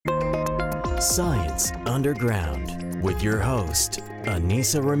Science Underground with your host,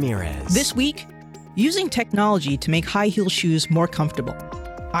 Anissa Ramirez. This week, using technology to make high heel shoes more comfortable.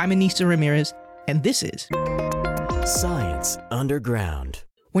 I'm Anissa Ramirez, and this is Science Underground.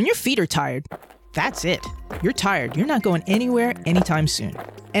 When your feet are tired, that's it. You're tired. You're not going anywhere anytime soon.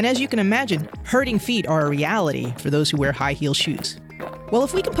 And as you can imagine, hurting feet are a reality for those who wear high heel shoes. Well,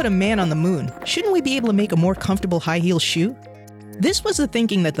 if we can put a man on the moon, shouldn't we be able to make a more comfortable high heel shoe? This was the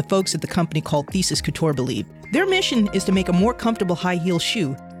thinking that the folks at the company called Thesis Couture believed. Their mission is to make a more comfortable high heel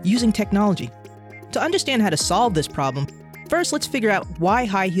shoe using technology. To understand how to solve this problem, first let's figure out why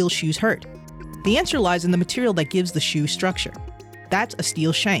high heel shoes hurt. The answer lies in the material that gives the shoe structure. That's a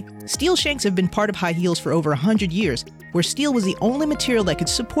steel shank. Steel shanks have been part of high heels for over 100 years, where steel was the only material that could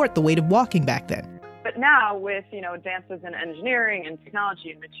support the weight of walking back then. But now with, advances in engineering and technology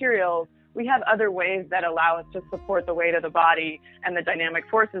and materials, we have other ways that allow us to support the weight of the body and the dynamic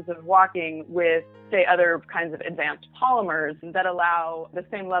forces of walking with, say, other kinds of advanced polymers that allow the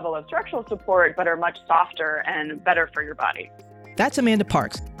same level of structural support but are much softer and better for your body. That's Amanda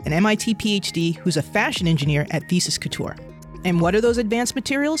Parks, an MIT PhD who's a fashion engineer at Thesis Couture. And what are those advanced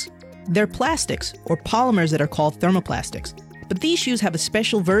materials? They're plastics, or polymers that are called thermoplastics. But these shoes have a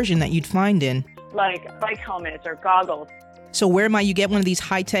special version that you'd find in, like bike helmets or goggles. So where might you get one of these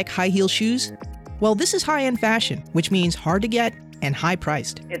high-tech, high-heel shoes? Well, this is high-end fashion, which means hard to get and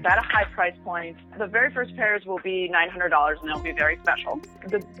high-priced. It's at a high price point. The very first pairs will be $900 and they'll be very special.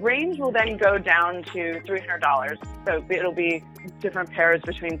 The range will then go down to $300. So it'll be different pairs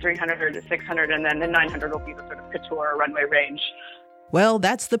between $300 to $600, and then the $900 will be the sort of couture or runway range. Well,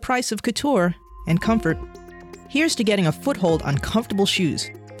 that's the price of couture and comfort. Here's to getting a foothold on comfortable shoes,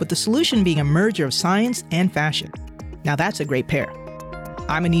 with the solution being a merger of science and fashion. Now that's a great pair.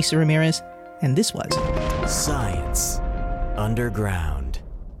 I'm Anissa Ramirez, and this was Science Underground.